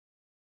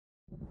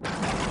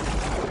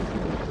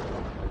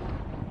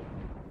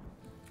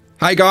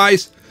Hey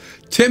guys,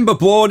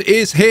 TIMBERBORN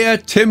is here.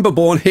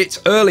 TIMBERBORN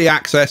hits early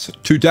access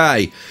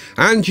today,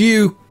 and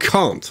you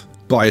can't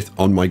buy it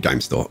on my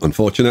game store,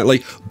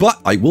 unfortunately,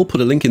 but I will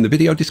put a link in the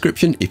video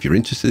description if you're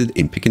interested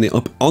in picking it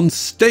up on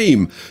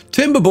Steam.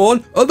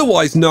 TIMBERBORN,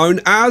 otherwise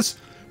known as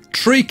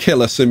Tree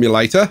Killer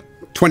Simulator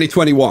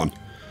 2021.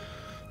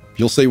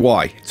 You'll see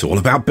why. It's all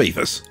about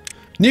beavers.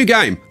 New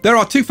game. There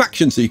are two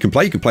factions that you can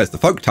play. You can play as the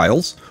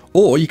Folktales,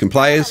 or you can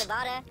play as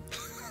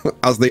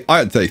the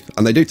Iron Teeth,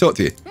 and they do talk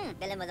to you.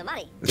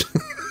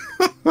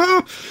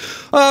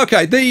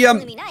 Okay,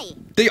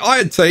 the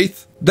Iron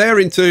Teeth, they're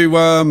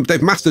into,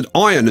 they've mastered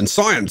iron and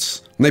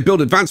science, and they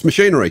build advanced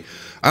machinery.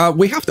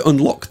 We have to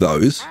unlock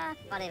those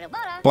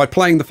by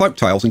playing the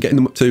Folktales and getting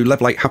them up to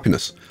level 8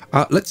 happiness.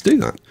 Let's do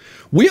that.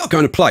 We are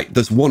going to play,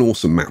 there's one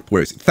awesome map,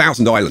 where is it?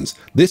 1,000 Islands.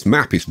 This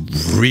map is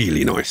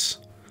really nice.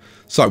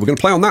 So we're going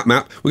to play on that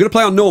map. We're going to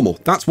play on normal.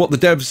 That's what the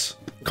devs,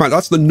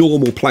 that's the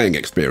normal playing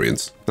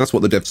experience. That's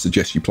what the devs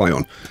suggest you play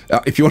on.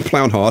 If you want to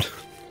play on hard,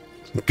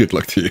 good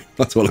luck to you.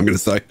 That's what I'm going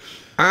to say.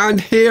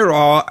 And here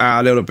are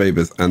our little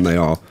beavers, and they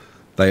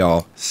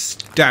are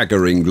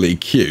staggeringly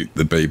cute,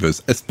 the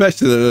beavers,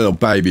 especially the little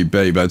baby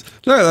beavers.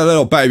 Look at the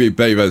little baby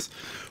beavers.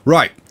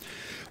 Right.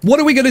 What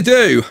are we going to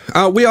do?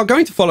 We are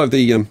going to follow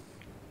the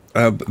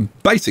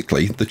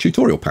basically the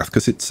tutorial path,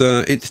 because it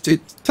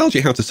tells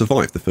you how to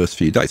survive the first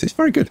few days. It's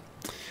very good,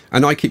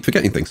 and I keep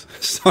forgetting things,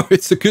 so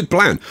it's a good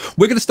plan.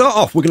 We're going to start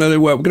off. We're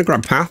going to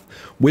grab path.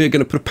 We're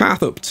going to put a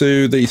path up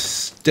to the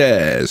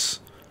stairs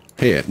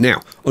here.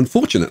 Now,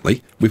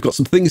 unfortunately, we've got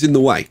some things in the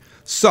way,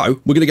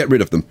 so we're going to get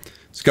rid of them.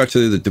 Let's go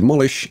to the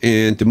demolish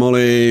and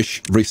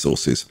demolish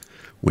resources.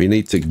 We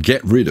need to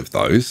get rid of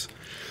those.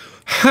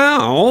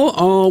 How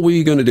are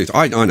we going to do it?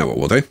 I know what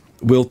we'll do.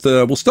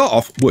 We'll start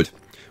off wood.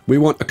 We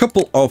want a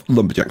couple of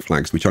lumberjack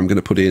flags, which I'm going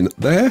to put in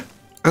there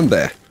and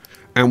there.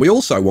 And we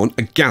also want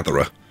a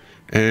gatherer.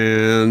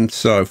 And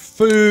so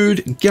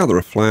food, gather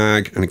a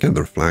flag, and a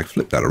gather a flag.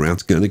 Flip that around.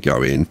 It's going to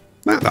go in.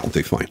 That'll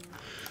do fine.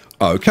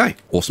 Okay,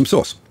 awesome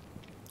sauce.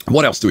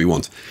 What else do we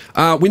want?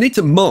 We need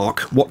to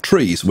mark what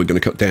trees we're going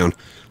to cut down.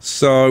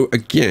 So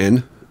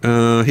again,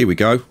 here we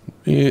go.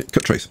 Yeah,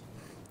 cut trees.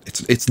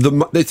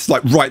 It's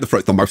like right at the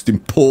front, the most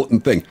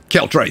important thing.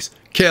 Kill trees.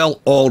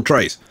 Kill all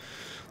trees.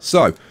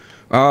 So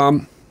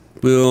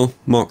we'll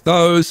mark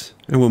those,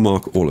 and we'll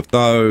mark all of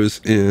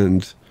those,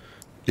 and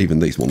even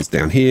these ones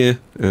down here.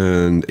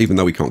 And even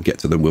though we can't get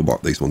to them, we'll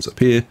mark these ones up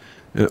here.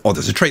 Oh,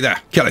 there's a tree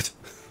there. Kill it.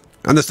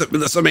 And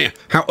there's some here.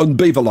 How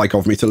unbeaver-like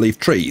of me to leave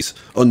trees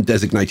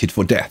undesignated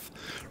for death.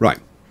 Right.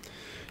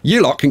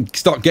 You lot can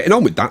start getting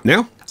on with that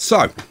now.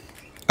 So,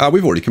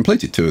 we've already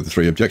completed 2 of the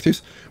 3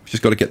 objectives. We've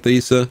just got to get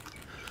these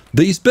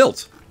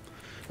built.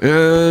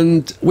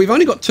 And we've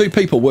only got 2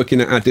 people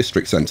working at our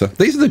district centre.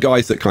 These are the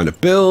guys that kind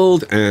of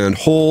build and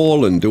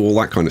haul and do all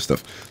that kind of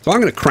stuff. So I'm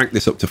going to crank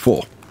this up to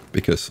 4,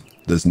 because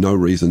there's no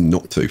reason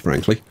not to,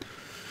 frankly.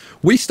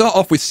 We start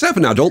off with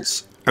 7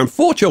 adults and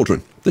 4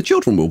 children. The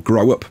children will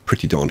grow up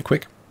pretty darn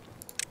quick.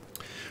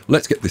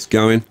 Let's get this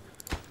going.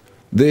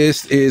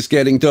 This is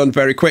getting done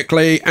very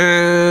quickly,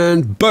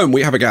 and boom,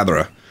 we have a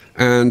gatherer.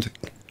 And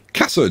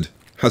Cassard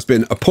has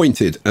been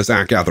appointed as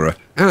our gatherer,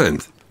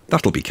 and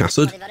that'll be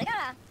Cassard.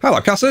 Hello,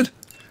 Cassard.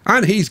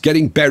 And he's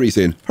getting berries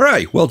in.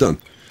 Hooray, well done.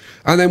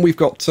 And then we've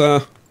got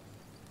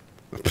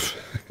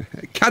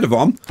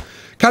Cadavom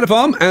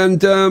and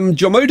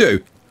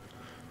Jomodu,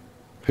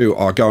 who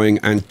are going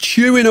and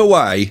chewing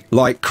away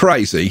like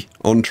crazy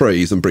on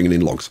trees and bringing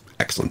in logs.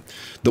 Excellent.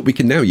 That we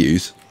can now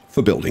use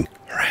for building.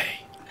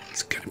 Hooray.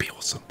 It's going to be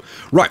awesome.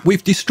 Right,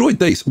 we've destroyed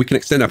these. We can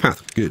extend our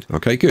path. Good.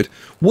 Okay, good.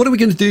 What are we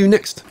going to do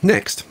next?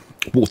 Next,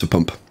 water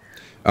pump.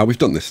 We've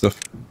done this stuff.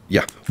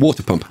 Yeah,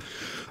 water pump.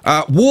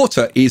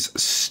 Water is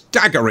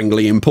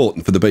staggeringly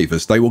important for the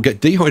beavers. They will get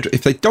dehydrated.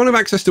 If they don't have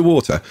access to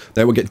water,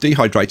 they will get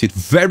dehydrated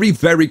very,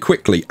 very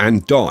quickly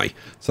and die.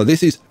 So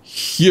this is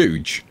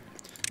huge.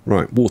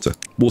 Right, water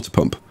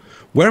pump.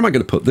 Where am I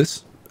going to put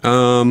this?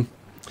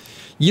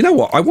 You know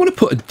what? I want to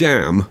put a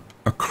dam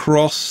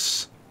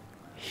across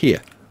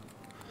here.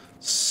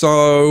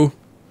 So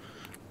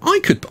I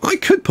could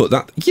put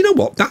that. You know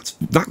what?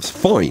 That's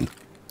fine.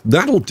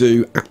 That'll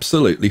do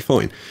absolutely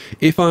fine.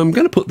 If I'm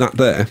going to put that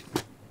there,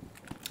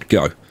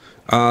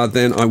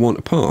 then I want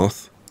a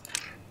path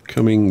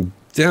coming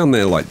down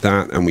there like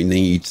that, and we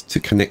need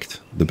to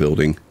connect the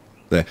building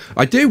there.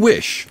 I do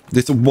wish,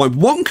 this is my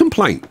one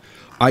complaint,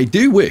 I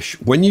do wish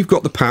when you've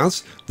got the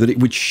paths that it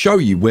would show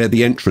you where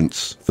the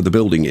entrance for the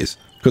building is.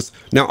 Because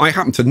now I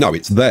happen to know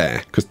it's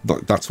there, because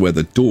that's where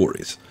the door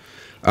is.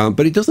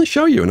 But it doesn't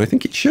show you, and I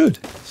think it should.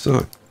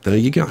 So, there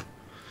you go.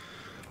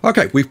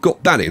 Okay, we've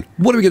got that in.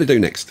 What are we going to do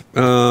next?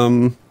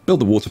 Build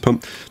the water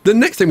pump. The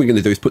next thing we're going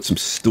to do is put some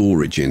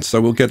storage in. So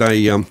we'll get a,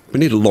 we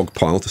need a log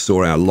pile to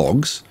store our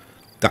logs.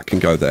 That can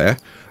go there.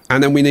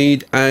 And then we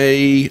need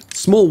a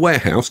small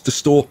warehouse to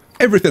store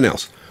everything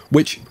else,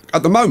 which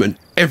at the moment,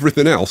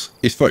 everything else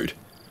is food.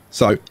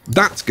 So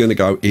that's going to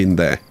go in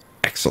there.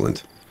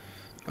 Excellent.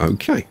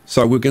 Okay,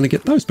 so we're going to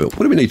get those built.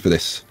 What do we need for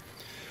this?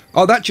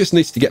 Oh, that just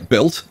needs to get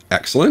built.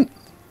 Excellent.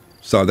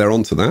 So they're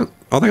onto that.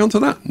 Are they onto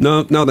that?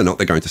 No, no, they're not.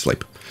 They're going to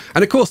sleep.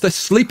 And of course, they're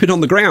sleeping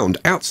on the ground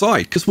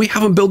outside because we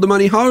haven't built them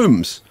any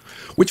homes,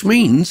 which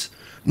means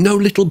no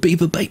little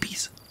beaver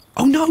babies.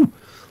 Oh no,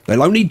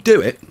 they'll only do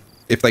it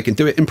if they can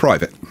do it in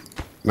private.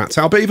 That's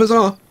how beavers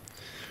are.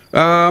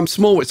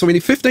 Small, so we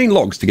need 15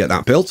 logs to get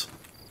that built.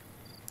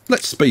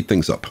 Let's speed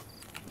things up.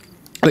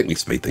 I think we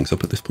speed things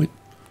up at this point.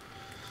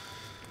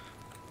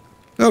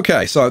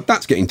 Okay, so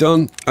that's getting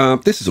done.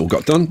 This has all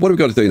got done. What have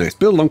we got to do next?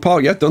 Build a long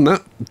pile. Yeah, done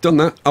that. Done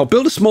that. I'll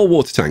build a small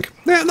water tank.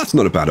 Yeah, that's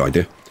not a bad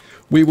idea.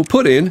 We will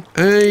put in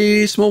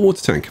a small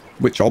water tank,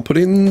 which I'll put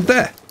in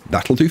there.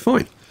 That'll do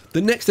fine.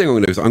 The next thing I'm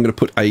going to do is I'm going to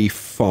put a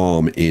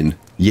farm in.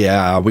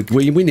 Yeah, we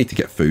need to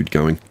get food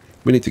going.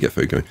 We need to get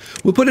food going.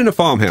 We'll put in a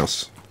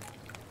farmhouse.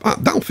 Ah,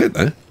 that'll fit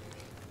there.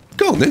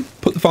 Go on then.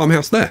 Put the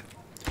farmhouse there.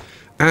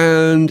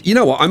 And you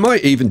know what? I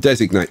might even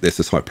designate this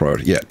as high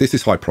priority. Yeah, this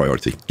is high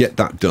priority. Get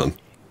that done.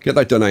 Get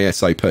that done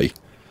ASAP.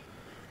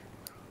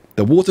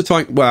 The water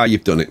tank, well,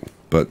 you've done it,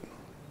 but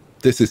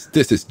this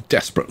is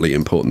desperately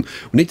important.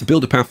 We need to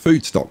build up our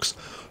food stocks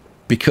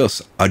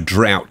because a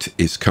drought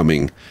is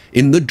coming.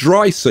 In the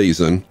dry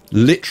season,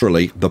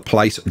 literally, the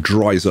place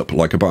dries up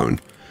like a bone.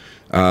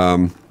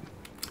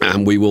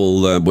 And we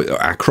will,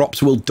 our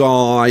crops will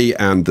die,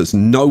 and there's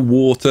no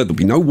water. There'll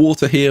be no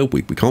water here.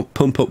 We can't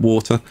pump up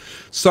water.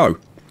 So,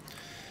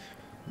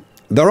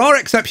 there are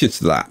exceptions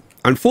to that.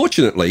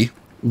 Unfortunately,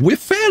 we're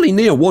fairly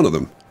near one of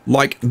them,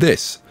 like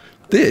this.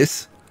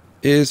 This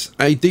is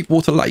a deep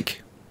water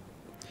lake.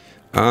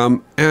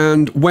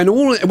 And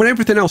when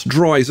everything else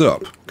dries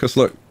up, because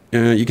look,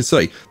 you can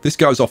see, this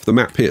goes off the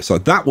map here, so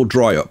that will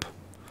dry up.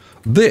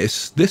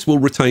 This will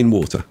retain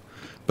water.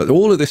 But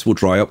all of this will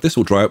dry up, this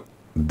will dry up,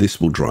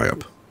 this will dry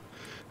up.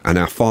 And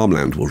our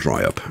farmland will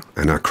dry up,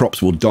 and our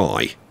crops will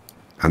die.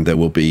 And there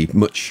will be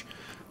much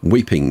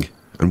weeping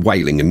and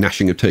wailing and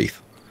gnashing of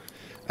teeth.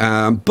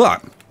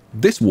 But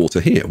this water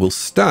here will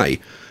stay.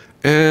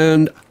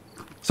 And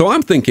so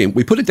I'm thinking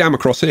we put a dam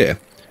across here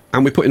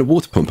and we put in a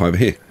water pump over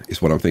here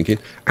is what I'm thinking.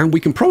 And we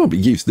can probably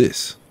use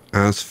this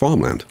as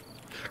farmland.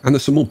 And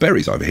there's some more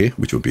berries over here,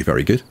 which would be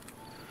very good.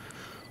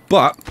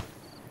 But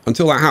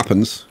until that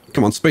happens,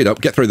 come on, speed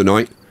up, get through the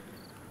night.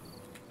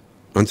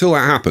 Until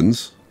that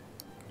happens,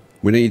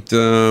 we need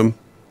a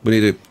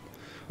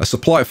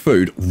supply of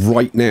food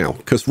right now.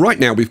 Because right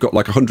now we've got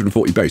like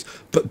 140 berries.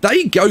 But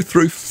they go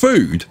through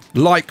food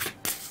like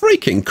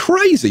freaking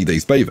crazy,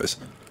 these beavers.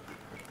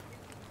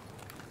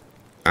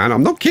 And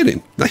I'm not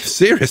kidding. They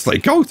seriously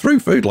go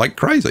through food like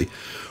crazy.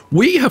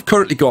 We have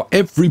currently got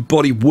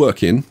everybody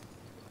working.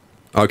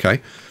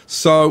 Okay.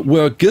 So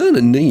we're going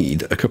to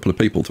need a couple of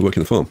people to work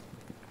in the farm.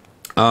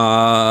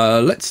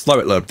 Let's slow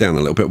it down a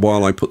little bit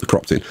while I put the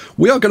crops in.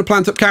 We are going to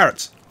plant up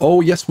carrots.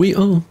 Oh, yes, we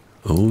are.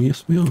 Oh,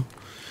 yes, we are.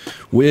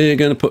 We're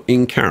going to put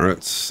in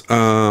carrots.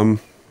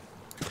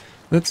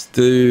 Let's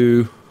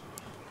do...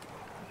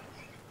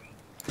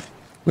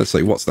 Let's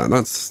see, what's that?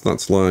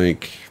 That's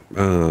like...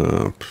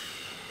 is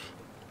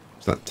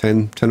that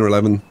 10 or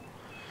 11?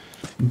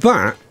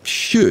 That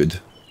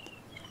should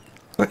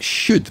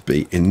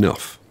be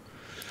enough.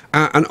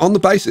 And on the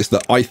basis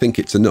that I think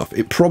it's enough,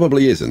 it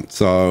probably isn't.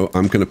 So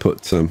I'm going to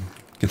put some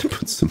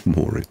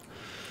more in.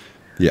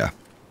 Yeah,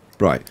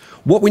 right.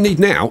 What we need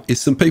now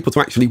is some people to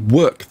actually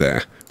work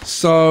there.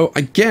 So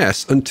I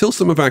guess until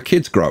some of our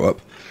kids grow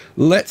up,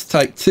 let's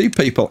take 2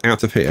 people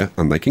out of here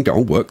and they can go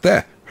and work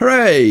there.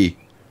 Hooray!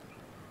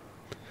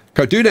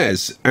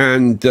 Kodunez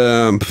and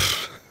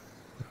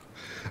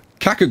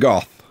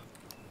Kakagoth.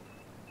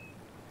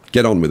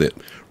 Get on with it.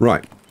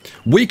 Right.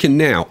 We can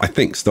now, I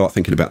think, start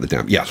thinking about the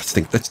dam. Yeah, let's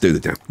do the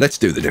dam. Let's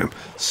do the dam.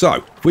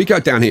 So, if we go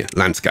down here,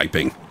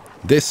 landscaping.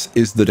 This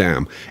is the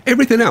dam.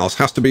 Everything else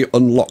has to be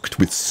unlocked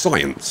with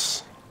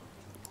science.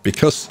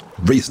 Because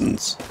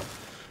reasons.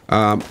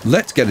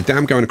 Let's get a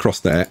dam going across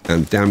there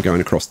and dam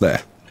going across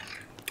there.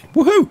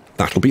 Woohoo!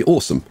 That'll be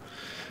awesome.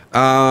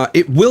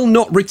 It will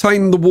not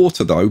retain the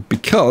water, though,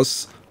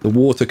 because the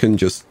water can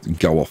just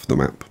go off the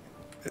map.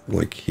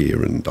 Like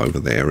here and over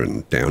there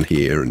and down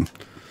here, and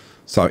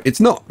so it's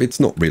not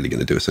really going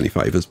to do us any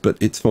favors, but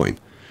it's fine.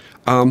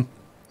 I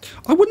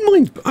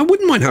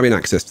wouldn't mind having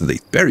access to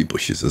these berry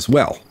bushes as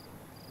well,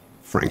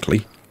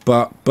 frankly,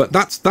 but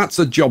that's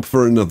a job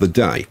for another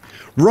day.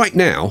 Right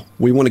now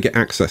we want to get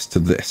access to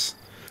this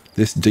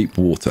deep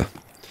water.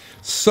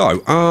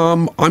 So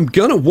I'm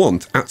gonna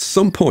want at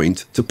some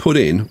point to put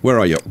in, where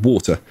are you,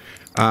 water,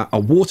 a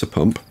water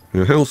pump.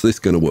 Now, how's this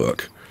going to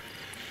work?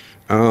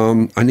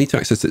 I need to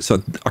access it,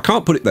 so I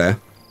can't put it there,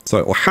 so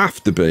it will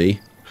have to be,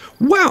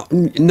 well,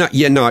 no,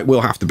 yeah, no, it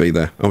will have to be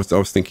there. I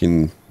was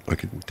thinking I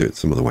could do it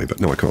some other way, but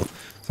no, I can't.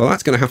 So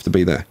that's going to have to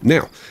be there.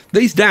 Now,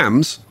 these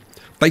dams,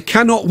 they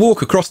cannot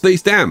walk across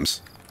these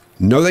dams.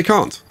 No, they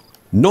can't.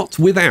 Not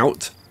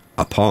without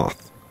a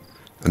path.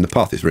 And the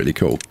path is really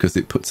cool, because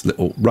it puts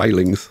little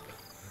railings,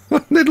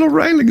 little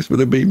railings for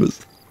the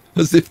beavers,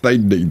 as if they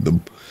need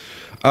them.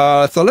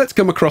 So let's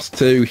come across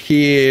to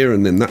here,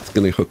 and then that's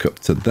going to hook up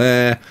to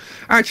there.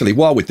 Actually,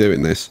 while we're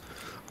doing this,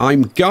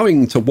 I'm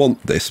going to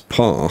want this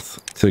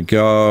path to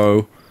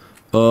go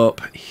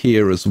up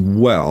here as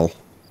well.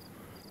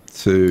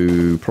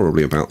 to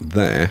probably about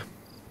there.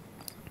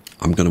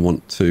 I'm going to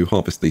want to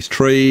harvest these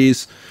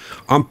trees.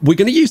 We're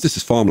going to use this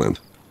as farmland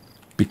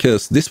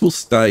because this will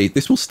stay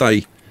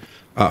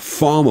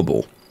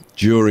farmable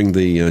during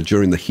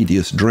the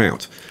hideous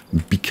drought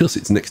because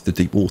it's next to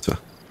deep water.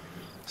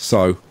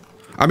 So,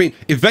 I mean,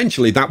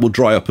 eventually that will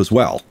dry up as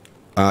well.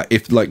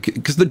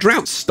 Because the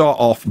droughts start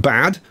off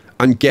bad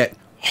and get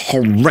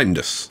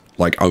horrendous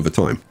like over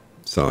time.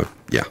 So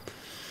yeah,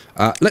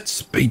 let's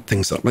speed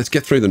things up. Let's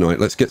get through the night.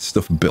 Let's get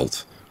stuff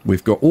built.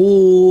 We've got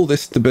all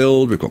this to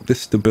build. We've got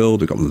this to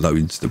build. We've got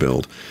loads to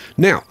build.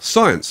 Now,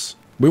 science.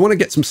 We want to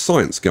get some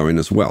science going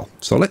as well.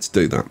 So let's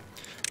do that.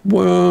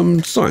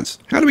 Science.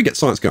 How do we get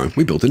science going?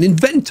 We build an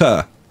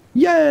inventor.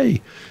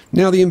 Yay!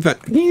 Now the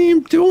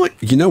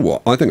you know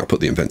what? I think I'll put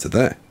the inventor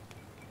there.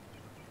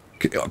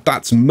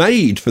 That's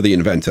made for the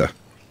inventor.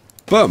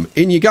 Boom.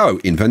 In you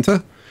go,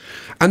 inventor.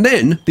 And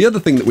then the other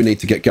thing that we need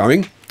to get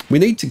going, we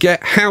need to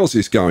get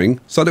houses going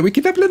so that we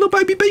can have little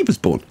baby beavers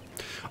born.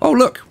 Oh,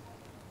 look.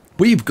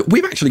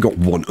 We've actually got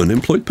one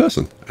unemployed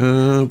person.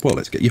 Well,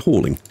 let's get you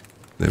hauling.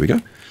 There we go.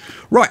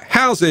 Right,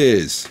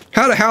 houses.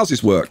 How do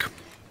houses work?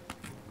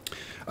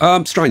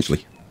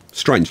 Strangely,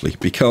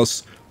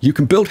 because you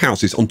can build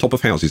houses on top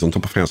of houses, on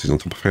top of houses, on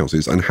top of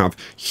houses, and have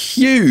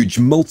huge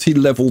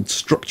multi-leveled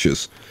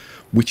structures,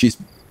 which is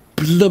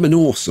blooming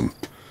awesome.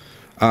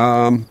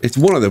 It's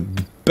one of the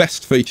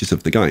best features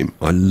of the game.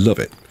 I love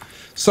it.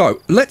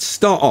 So let's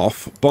start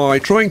off by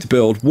trying to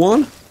build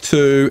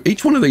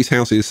each one of these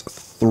houses,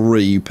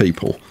 3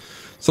 people.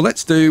 So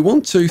let's do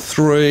 1, 2,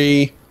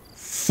 3,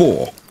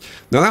 4.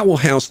 Now that will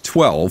house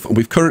 12, and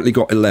we've currently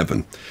got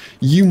 11.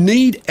 You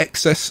need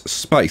excess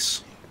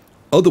space.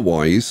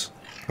 Otherwise,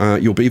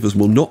 your beavers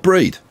will not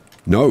breed.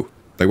 No,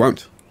 they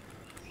won't.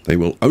 They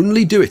will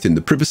only do it in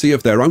the privacy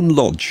of their own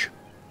lodge.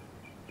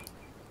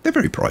 They're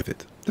very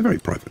private. They're very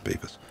private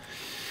beavers.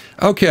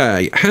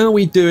 Okay, how are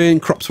we doing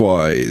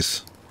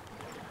crops-wise?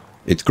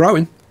 It's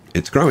growing.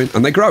 It's growing.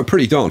 And they grow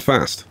pretty darn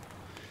fast.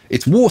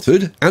 It's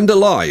watered and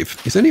alive.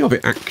 Is any of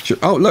it actually...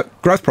 Oh,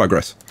 look. Growth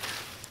progress.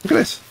 Look at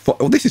this.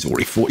 Oh, this is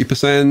already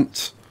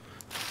 40%.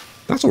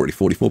 That's already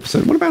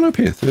 44%. What about up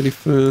here?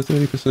 30%,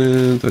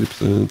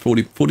 30%,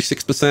 40,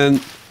 46%.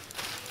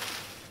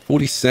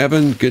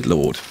 47. Good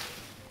lord.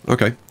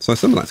 Okay, so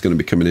some of that's going to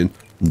be coming in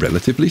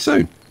relatively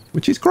soon,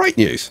 which is great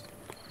news.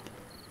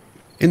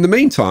 In the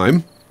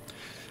meantime,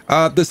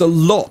 there's a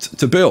lot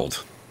to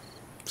build.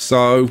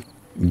 So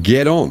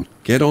get on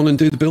and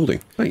do the building.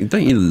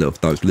 Don't you love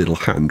those little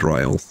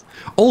handrails?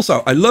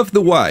 Also, I love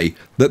the way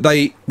that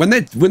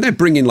when they're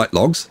bringing like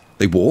logs,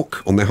 they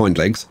walk on their hind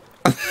legs,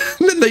 and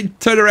then they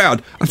turn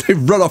around and they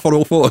run off on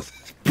all fours.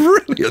 It's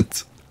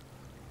brilliant.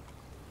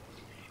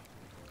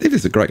 It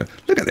is a great.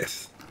 Look at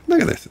this.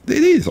 Look at this.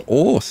 It is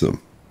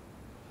awesome.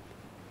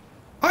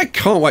 I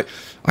can't wait.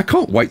 I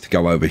can't wait to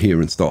go over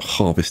here and start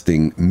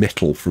harvesting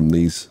metal from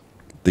these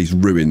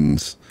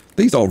ruins.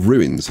 These are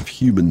ruins of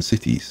human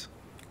cities.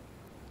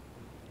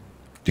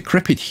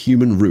 Decrepit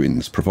human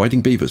ruins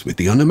providing beavers with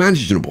the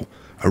unimaginable,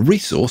 a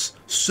resource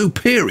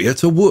superior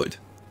to wood,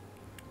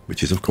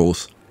 which is of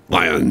course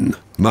iron.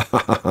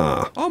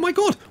 Oh my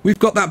god, we've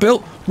got that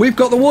built. We've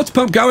got the water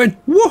pump going.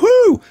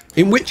 Woohoo!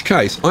 In which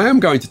case I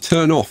am going to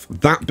turn off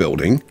that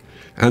building,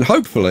 and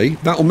hopefully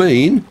that'll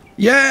mean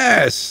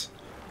yes,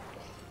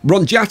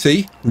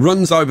 Ronjati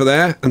runs over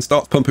there and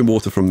starts pumping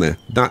water from there.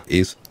 That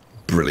is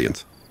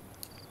brilliant.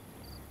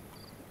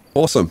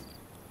 Awesome.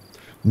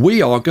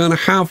 We are going to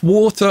have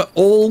water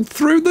all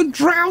through the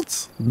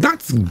drought.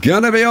 That's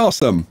going to be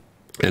awesome.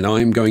 And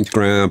I'm going to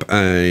grab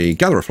a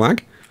gatherer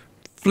flag,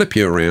 flip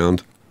you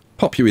around,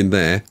 pop you in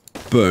there.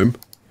 Boom.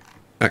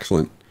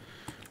 Excellent.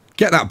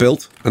 Get that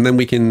built, and then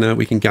we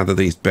can gather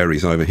these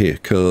berries over here,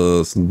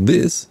 because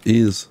this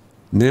is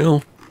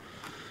now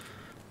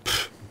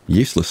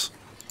useless.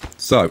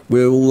 So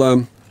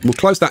we'll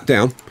close that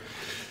down.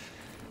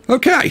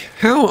 Okay,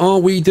 how are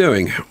we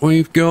doing?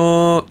 We've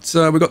got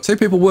 2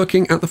 people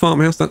working at the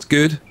farmhouse. That's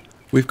good.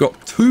 We've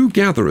got 2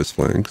 gatherers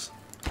flags.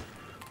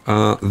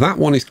 That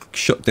one is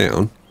shut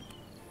down.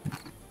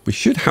 We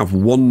should have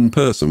 1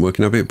 person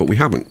working over here, but we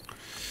haven't.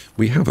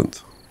 We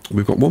haven't.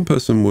 We've got 1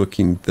 person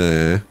working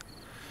there.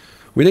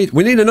 We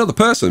need another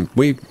person.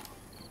 Well,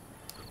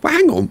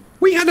 hang on.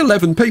 We had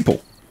 11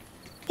 people.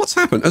 What's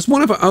happened? As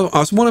one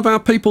of our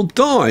people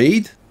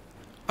died.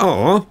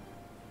 Oh.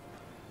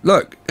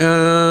 Look,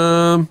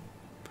 yeah,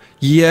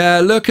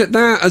 look at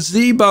that. A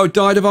Zebo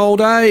died of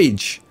old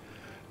age.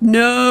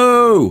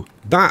 No,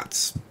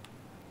 that's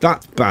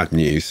bad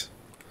news.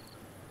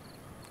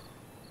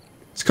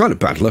 It's kind of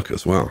bad luck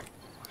as well,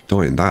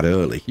 dying that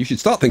early. You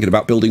should start thinking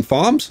about building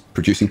farms,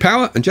 producing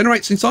power, and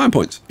generating science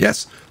points.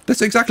 Yes,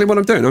 that's exactly what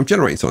I'm doing. I'm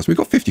generating science. We've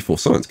got 54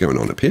 science going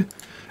on up here.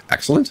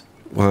 Excellent.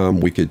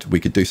 We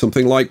could do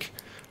something like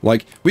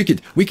we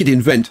could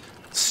invent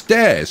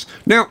stairs.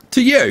 Now,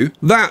 to you,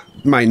 that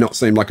may not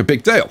seem like a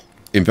big deal,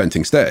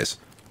 inventing stairs.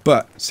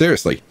 But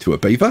seriously, to a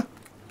beaver,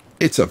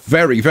 it's a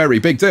very, very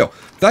big deal.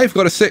 They've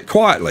got to sit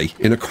quietly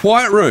in a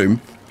quiet room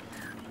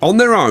on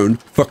their own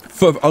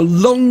for a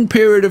long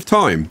period of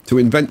time to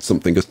invent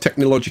something as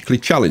technologically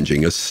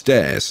challenging as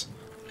stairs.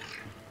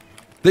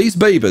 These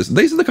beavers,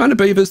 these are the kind of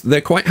beavers,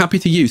 they're quite happy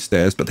to use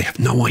stairs, but they have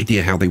no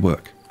idea how they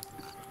work.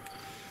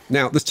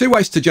 Now, there's two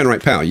ways to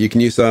generate power. You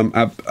can use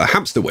a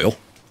hamster wheel,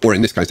 or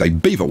in this case, a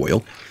beaver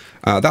wheel.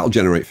 That'll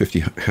generate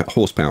 50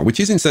 horsepower, which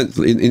is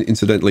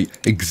incidentally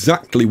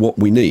exactly what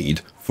we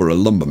need for a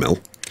lumber mill.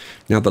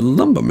 Now, the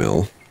lumber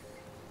mill...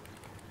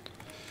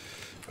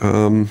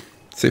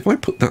 so if I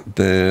put that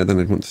there, then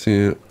I'd want to see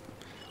it.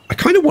 I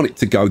kind of want it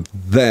to go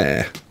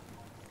there.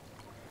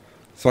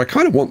 So I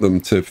kind of want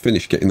them to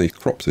finish getting these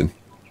crops in.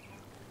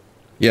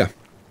 Yeah,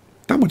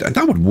 that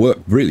would work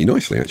really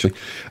nicely, actually.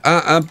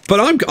 But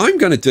I'm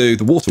going to do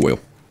the water wheel,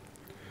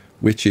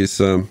 which is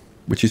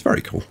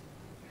very cool.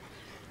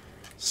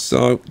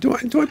 So do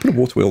I put a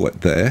water wheel like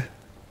there?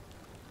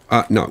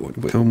 No.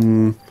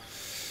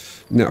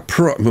 No,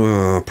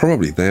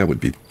 probably there would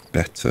be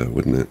better,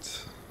 wouldn't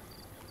it?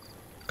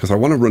 Because I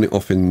want to run it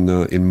off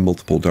in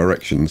multiple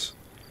directions.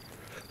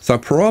 So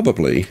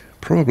probably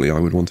I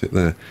would want it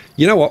there.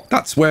 You know what?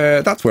 That's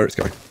where it's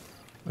going.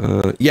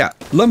 Yeah,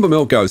 lumber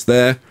mill goes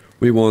there.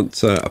 We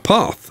want a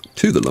path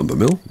to the lumber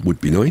mill.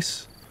 Would be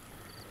nice.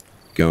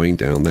 Going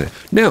down there.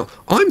 Now,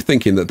 I'm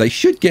thinking that they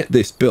should get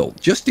this built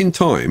just in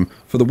time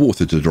for the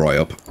water to dry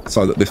up,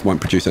 so that this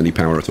won't produce any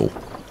power at all.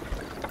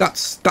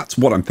 That's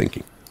what I'm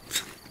thinking.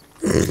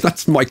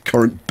 That's my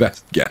current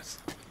best guess.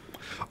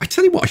 I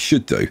tell you what I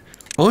should do.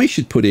 I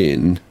should put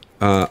in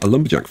a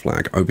lumberjack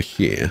flag over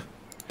here,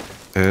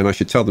 and I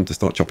should tell them to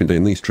start chopping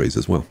down these trees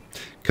as well,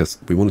 because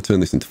we want to turn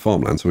this into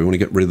farmland, so we want to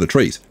get rid of the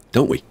trees,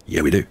 don't we?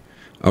 Yeah, we do.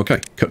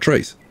 Okay, cut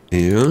trees,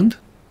 and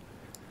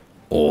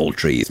all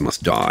trees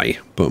must die.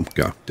 Boom,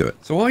 go, do it.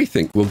 So I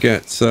think we'll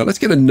get, let's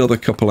get another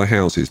couple of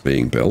houses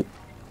being built.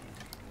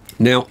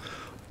 Now,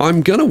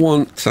 I'm going to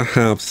want to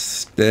have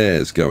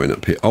stairs going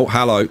up here. Oh,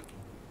 hello.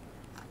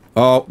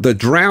 Oh, the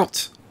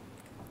drought.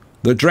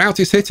 The drought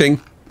is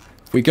hitting.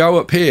 If we go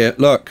up here,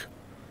 look,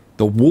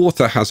 the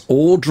water has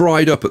all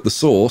dried up at the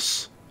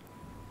source.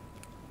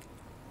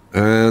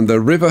 And the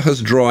river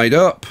has dried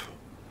up.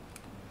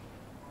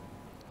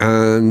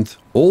 And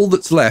all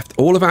that's left,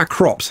 all of our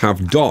crops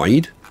have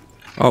died.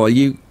 Oh, are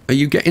you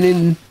getting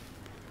in?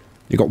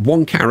 You got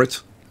 1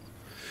 carrot.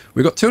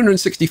 We've got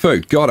 260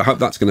 food. God, I hope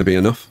that's going to be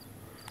enough.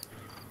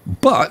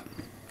 But,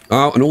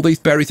 oh, and all these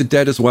berries are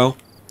dead as well.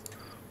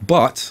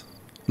 But,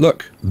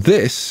 look,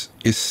 this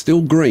is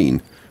still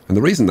green. And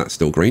the reason that's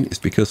still green is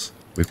because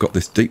we've got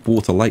this deep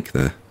water lake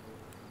there.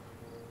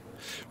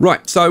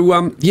 Right,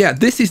 so, yeah,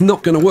 this is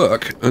not going to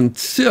work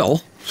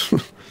until,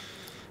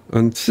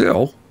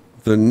 until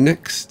the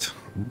next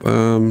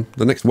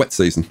wet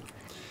season.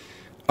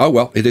 Oh,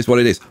 well, it is what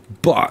it is.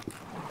 But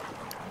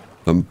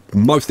the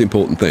most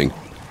important thing,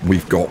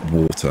 we've got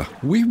water.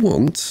 We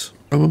want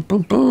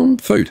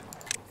food.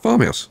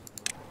 Farmhouse.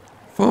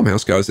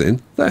 Farmhouse goes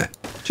in there.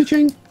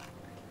 Cha-ching.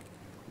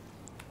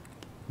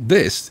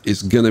 This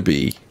is going to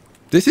be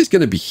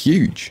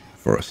huge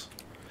for us.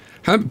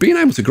 Being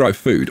able to grow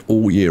food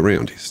all year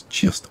round is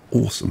just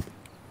awesome.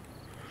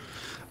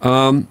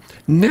 Now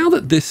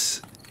that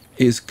this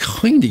is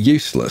kind of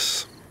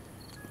useless,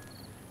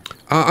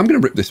 I'm going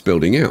to rip this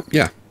building out.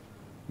 Yeah.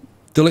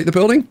 Delete the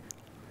building?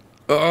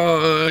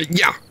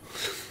 Yeah.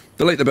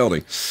 Delete the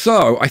building.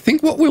 So I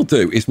think what we'll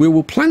do is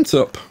we'll plant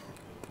up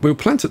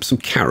some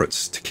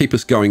carrots to keep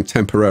us going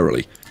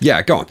temporarily.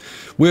 Yeah, go on.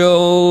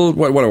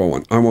 What do I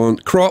want? I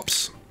want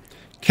crops,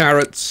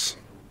 carrots.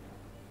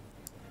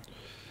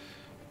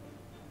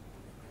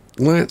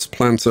 Let's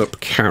plant up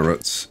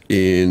carrots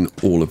in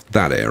all of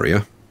that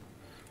area.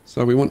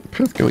 So we want the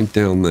path going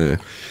down there.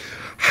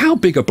 How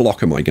big a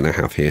block am I going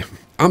to have here?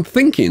 I'm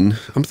thinking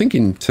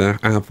to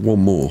have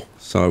one more.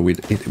 So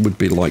it would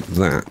be like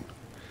that.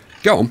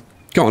 Go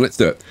on, let's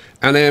do it.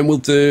 And then we'll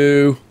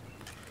do...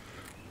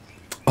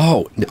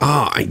 Oh,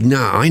 I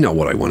know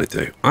what I want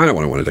to do. I know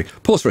what I want to do.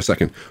 Pause for a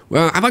second.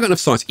 Well, have I got enough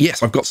science?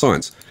 Yes, I've got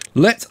science.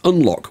 Let's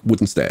unlock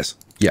wooden stairs.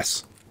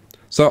 Yes.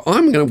 So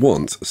I'm going to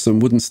want some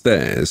wooden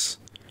stairs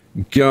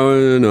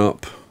going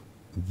up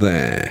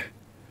there.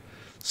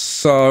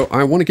 So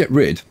I want to get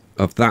rid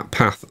of that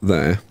path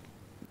there.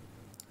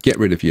 Get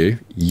rid of you.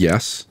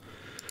 Yes.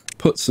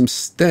 Put some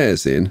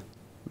stairs in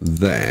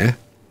there.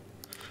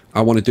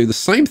 I want to do the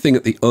same thing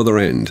at the other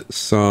end.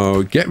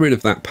 So get rid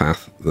of that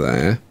path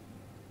there.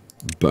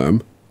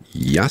 Boom.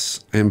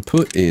 Yes. And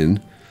put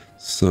in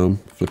some,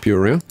 flip you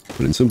around,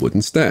 put in some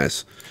wooden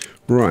stairs.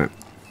 Right.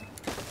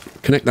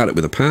 Connect that up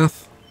with a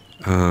path.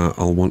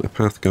 I'll want a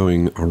path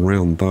going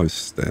around those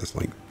stairs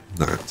like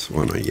that,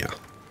 won't I? Yeah.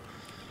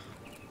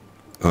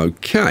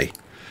 Okay.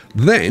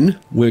 Then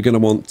we're going to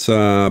want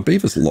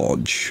Beaver's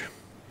Lodge.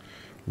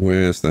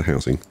 Where's the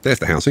housing? There's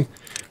the housing.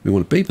 We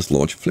want a Beaver's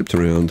Lodge flipped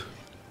around,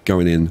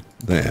 going in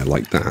there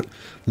like that.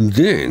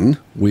 Then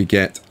we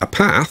get a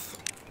path.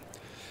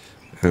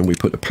 And we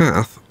put a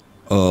path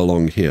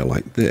along here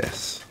like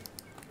this.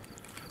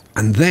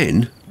 And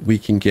then we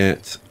can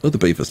get other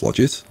Beaver's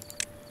Lodges.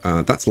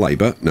 That's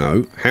labour.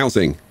 No,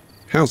 housing.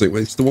 Housing.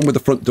 It's the one with the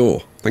front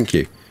door. Thank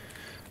you.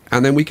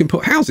 And then we can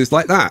put houses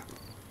like that.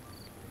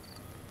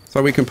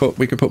 So we can put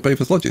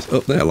Beavers lodges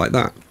up there like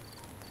that,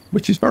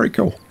 which is very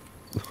cool.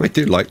 I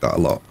do like that a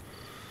lot.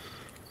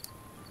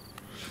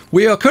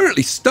 We are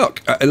currently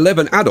stuck at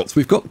 11 adults.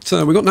 We've got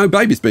no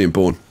babies being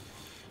born.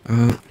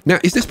 Now,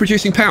 is this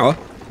producing power?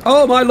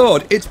 Oh my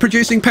lord, it's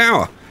producing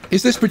power.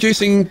 Is this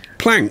producing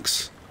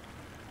planks?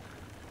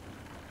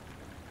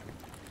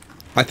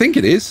 I think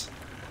it is.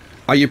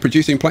 Are you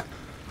producing planks?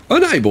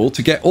 Unable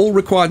to get all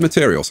required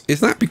materials. Is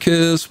that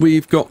because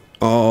we've got...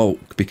 Oh,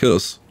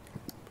 because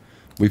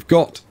we've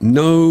got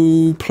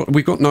no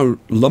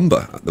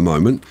lumber at the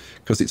moment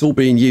because it's all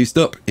being used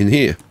up in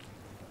here.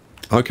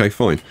 Okay,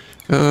 fine.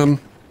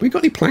 We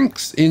got any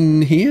planks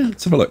in here?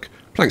 Let's have a look.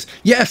 Planks.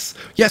 Yes,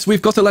 yes,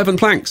 we've got 11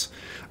 planks.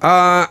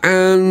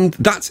 And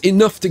that's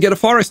enough to get a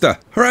forester.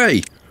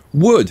 Hooray!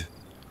 Wood.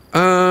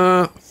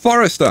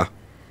 Forester.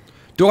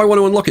 Do I want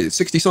to unlock it? It's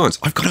 60 science.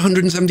 I've got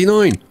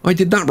 179. I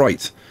did that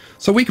right.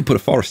 So we could put a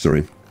forester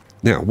in.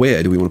 Now,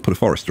 where do we want to put a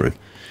forester in?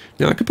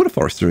 Now, I could put a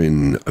forester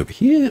in over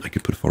here. I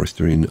could put a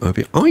forester in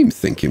over here. I'm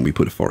thinking we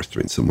put a forester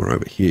in somewhere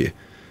over here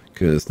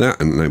because that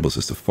enables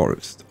us to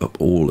forest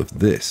up all of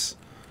this.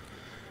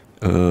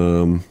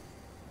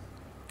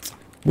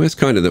 Where's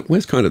kind of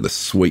the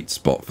sweet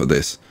spot for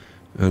this?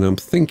 And I'm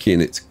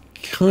thinking it's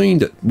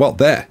kind of, well,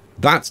 there.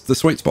 That's the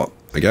sweet spot,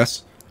 I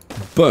guess.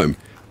 Boom.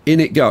 In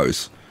it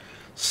goes.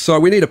 So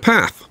we need a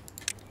path.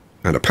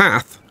 And a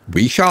path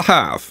we shall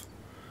have.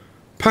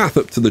 Path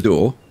up to the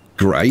door.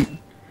 Great.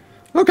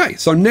 Okay,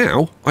 so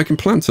now I can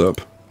plant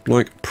up,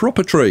 like,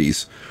 proper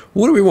trees.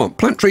 What do we want?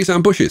 Plant trees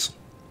and bushes.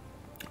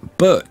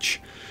 Birch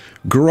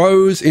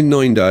grows in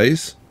 9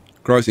 days,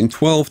 grows in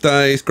 12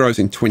 days, grows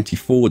in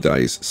 24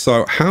 days.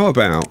 So how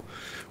about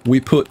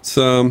we put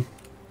some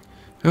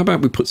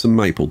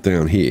maple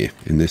down here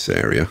in this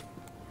area?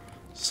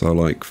 So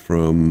like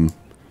from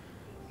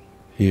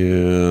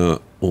here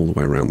all the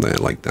way around there,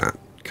 like that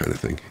kind of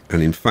thing.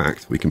 And in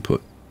fact, we can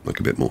put like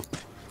a bit more.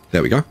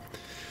 There we go.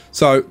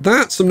 So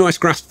that's some nice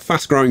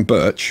fast-growing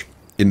birch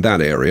in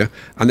that area,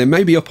 and then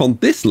maybe up on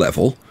this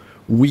level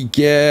we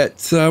get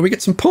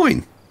some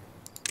pine.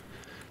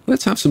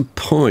 Let's have some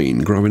pine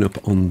growing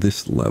up on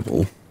this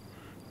level.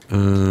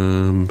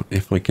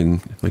 If I can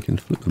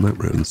flip the map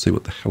around and see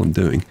what the hell I'm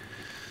doing.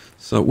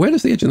 So where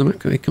does the edge of the map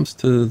go? It comes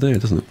to there,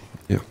 doesn't it?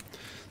 Yeah.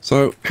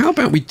 So how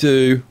about we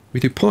do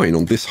pine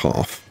on this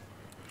half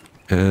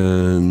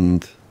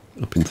and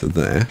up into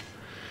there,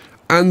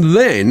 and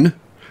then.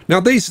 Now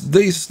these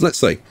let's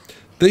see,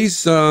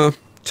 these 2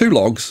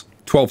 logs,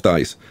 12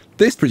 days.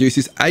 This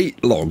produces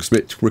 8 logs,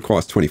 which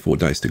requires 24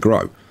 days to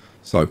grow.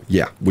 So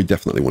yeah, we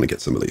definitely want to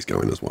get some of these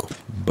going as well.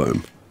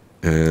 Boom.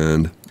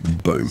 And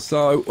boom.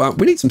 So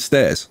we need some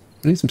stairs.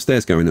 We need some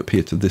stairs going up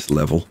here to this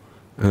level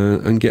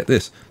and get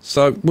this.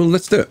 So, well,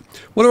 let's do it.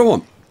 What do I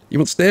want? You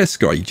want stairs,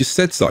 Sky? You just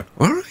said so.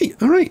 All right,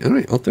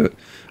 I'll do it.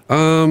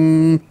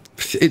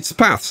 It's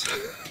paths.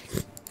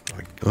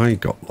 I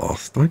got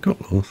lost.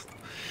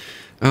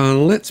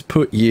 Let's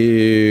put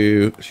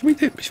you... Should we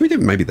do it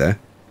maybe there?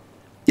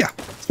 Yeah,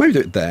 let's maybe do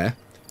it there.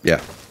 Yeah.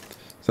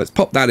 So let's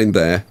pop that in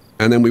there.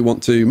 And then we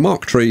want to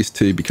mark trees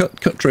to be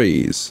cut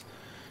trees.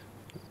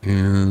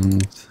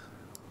 And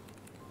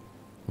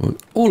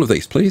all of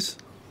these, please.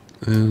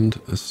 And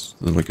as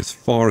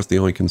far as the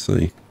eye can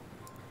see.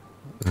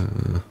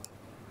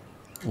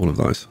 All of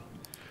those.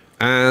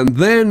 And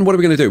then what are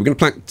we going to do? We're going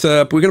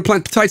to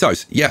plant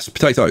potatoes. Yes,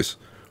 potatoes.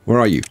 Where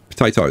are you?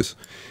 Potatoes.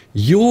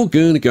 You're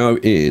going to go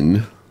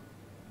in,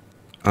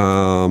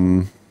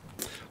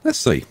 let's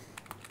see.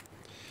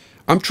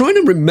 I'm trying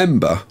to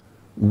remember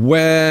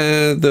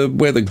where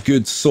the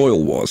good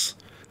soil was.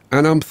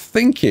 And I'm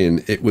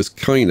thinking it was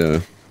kind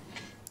of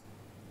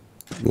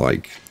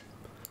like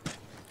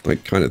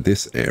kind of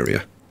this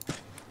area.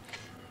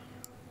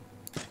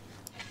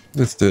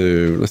 Let's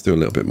do a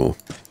little bit more.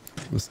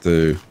 Let's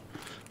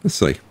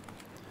see.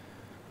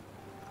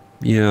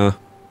 Yeah.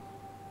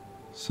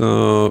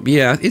 So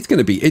yeah, it's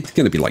gonna be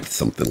like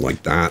something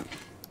like that.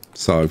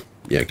 So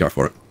yeah, go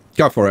for it.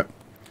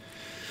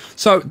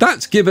 So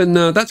that's given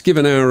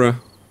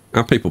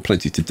our people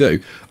plenty to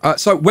do.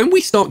 So when we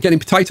start getting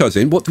potatoes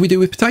in, what do we do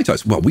with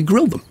potatoes? Well, we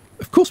grill them.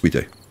 Of course we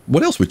do.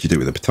 What else would you do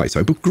with a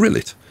potato but grill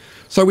it?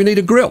 So we need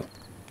a grill.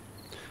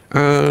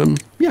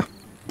 Yeah.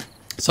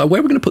 So where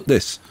are we going to put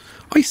this?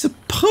 I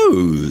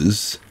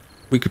suppose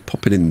we could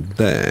pop it in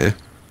there,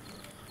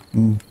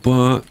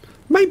 but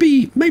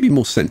maybe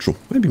more central.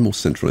 Maybe more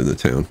central in the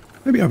town.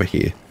 Maybe over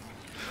here.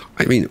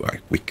 I mean,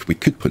 we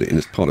could put it in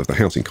as part of the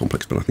housing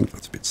complex, but I think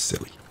that's a bit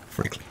silly,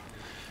 frankly.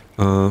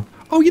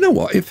 Oh, you know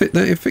what? It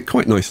fit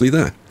quite nicely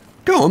there.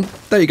 Go on.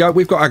 There you go.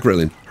 We've got our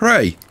grilling.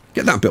 Hooray.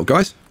 Get that built,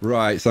 guys.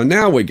 Right, so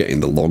now we're getting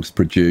the logs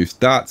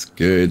produced. That's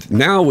good.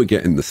 Now we're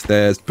getting the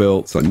stairs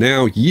built. So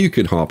now you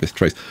can harvest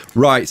trees.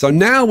 Right, so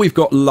now we've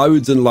got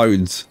loads and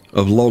loads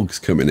of logs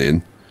coming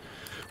in.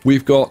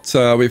 We've got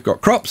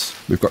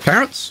crops. We've got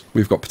carrots.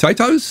 We've got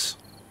potatoes.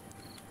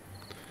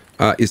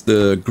 Is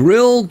the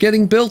grill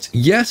getting built?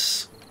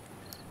 Yes.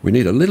 We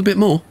need a little bit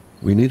more.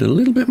 We need a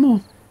little bit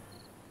more.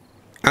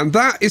 And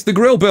that is the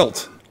grill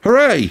built.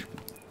 Hooray!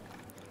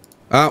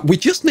 We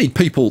just need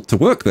people to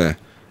work there.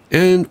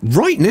 And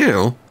right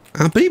now,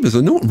 our beavers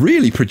are not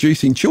really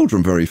producing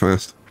children very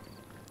fast.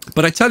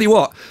 But I tell you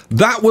what,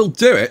 that will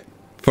do it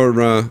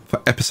for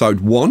episode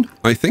 1,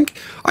 I think.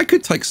 I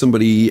could take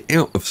somebody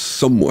out of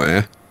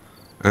somewhere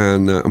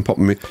and pop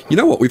them in. You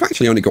know what? We've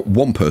actually only got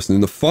one person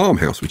in the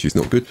farmhouse, which is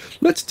not good.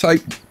 Let's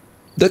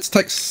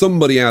take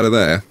somebody out of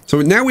there.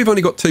 So now we've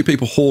only got 2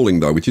 people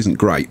hauling, though, which isn't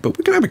great. But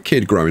we're going to have a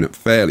kid growing up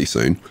fairly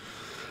soon.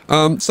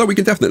 So we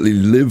can definitely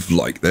live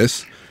like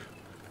this.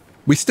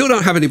 We still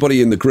don't have anybody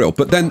in the grill,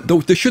 but then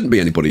there shouldn't be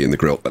anybody in the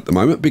grill at the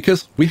moment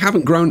because we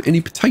haven't grown any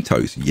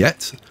potatoes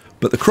yet.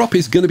 But the crop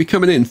is going to be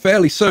coming in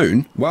fairly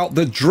soon. Well,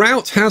 the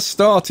drought has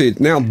started.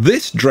 Now,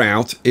 this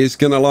drought is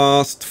going to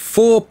last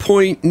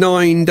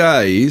 4.9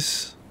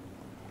 days,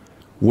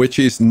 which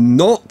is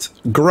not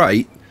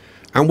great.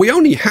 And we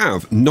only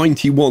have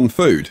 91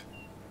 food,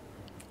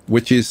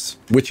 which is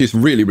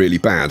really, really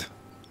bad.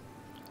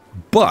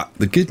 But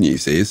the good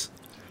news is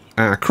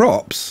our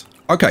crops,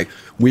 okay,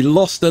 we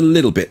lost a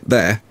little bit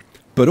there,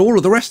 but all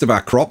of the rest of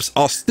our crops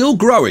are still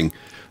growing.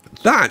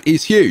 That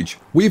is huge.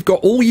 We've got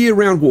all year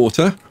round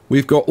water.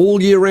 We've got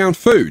all year round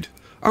food.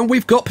 And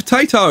we've got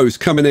potatoes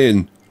coming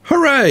in.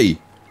 Hooray!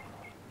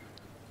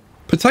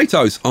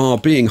 Potatoes are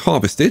being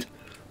harvested.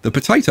 The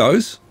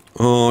potatoes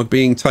are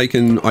being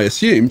taken, I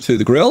assume, to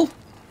the grill.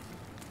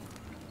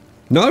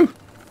 No?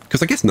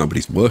 Because I guess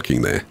nobody's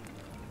working there.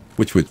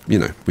 Which would, you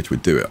know, which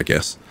would do it, I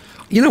guess.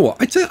 You know what?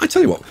 I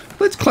tell you what.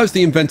 Let's close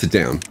the inventor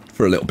down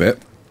for a little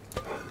bit.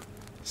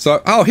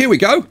 So, oh, here we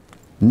go.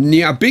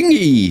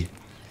 Nyabingi.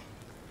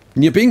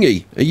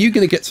 Nyabingi. Are you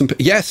going to get some...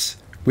 Yes.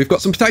 We've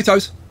got some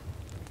potatoes.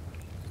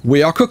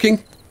 We are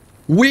cooking.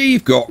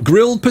 We've got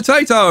grilled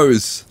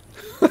potatoes.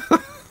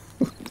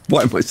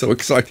 Why am I so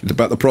excited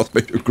about the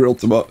prospect of grilled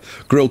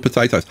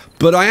potatoes?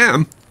 But I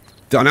am.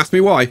 Don't ask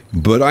me why,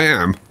 but I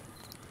am.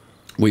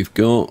 We've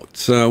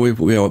got...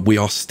 we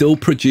are still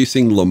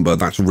producing lumber.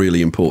 That's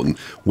really important.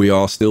 We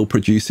are still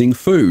producing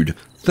food.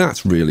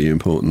 That's really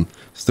important.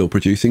 Still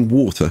producing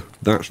water.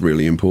 That's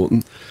really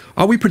important.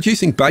 Are we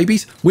producing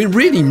babies? We're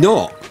really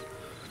not.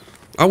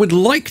 I would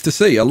like to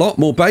see a lot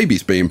more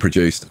babies being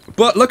produced.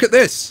 But look at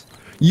this.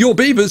 Your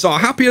beavers are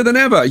happier than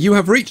ever. You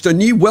have reached a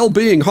new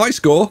well-being high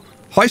score.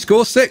 High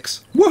score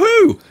 6.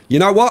 Woohoo! You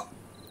know what?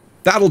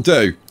 That'll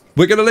do.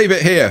 We're going to leave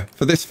it here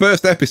for this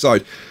first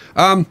episode.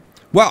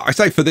 Well, I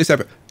say for this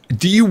episode.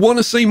 Do you want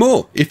to see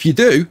more? If you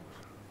do,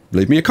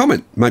 leave me a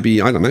comment.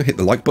 Maybe, I don't know, hit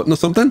the like button or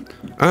something.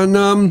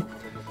 And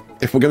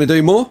if we're going to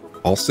do more,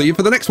 I'll see you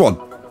for the next one.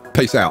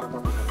 Peace out.